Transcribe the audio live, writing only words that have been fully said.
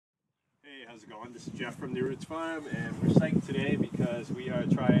how's it going? This is Jeff from the Roots Farm, and we're psyched today because we are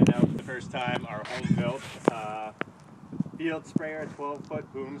trying out for the first time our home-built field sprayer,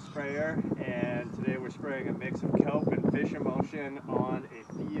 12-foot boom sprayer, and today we're spraying a mix of kelp and fish emulsion on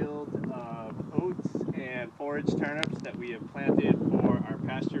a field of oats and forage turnips that we have planted for our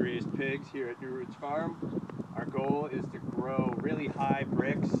pasture-raised pigs here at New Roots Farm. Our goal is to grow really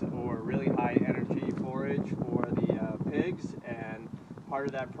high-brix or really high-energy forage for the pigs, and part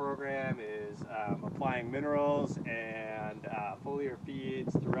of that program is applying minerals and foliar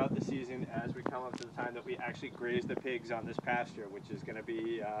feeds throughout the season as we come up to the time that we actually graze the pigs on this pasture, which is going to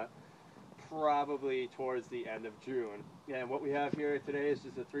be probably towards the end of June. And what we have here today is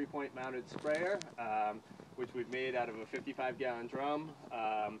just a 3-point mounted sprayer, which we've made out of a 55-gallon drum,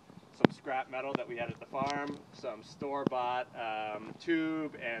 some scrap metal that we had at the farm, some store-bought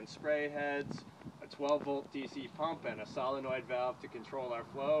tube and spray heads, a 12-volt DC pump, and a solenoid valve to control our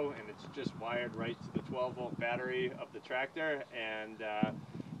flow, and it's just wired right to the 12-volt battery of the tractor. And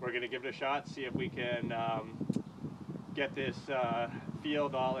we're going to give it a shot, see if we can get this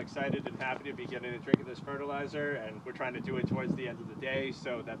field all excited and happy to be getting a drink of this fertilizer. And we're trying to do it towards the end of the day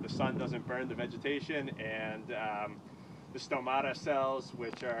so that the sun doesn't burn the vegetation, and the stomata cells,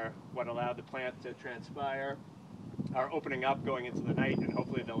 which are what allow the plant to transpire, are opening up going into the night, and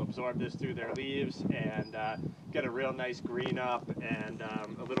hopefully they'll absorb this through their leaves and get a real nice green up and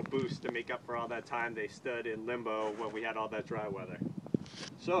a little boost to make up for all that time they stood in limbo when we had all that dry weather.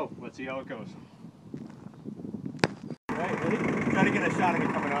 So let's see how it goes. All right, ready? Try to get a shot of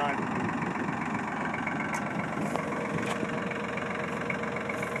it coming on.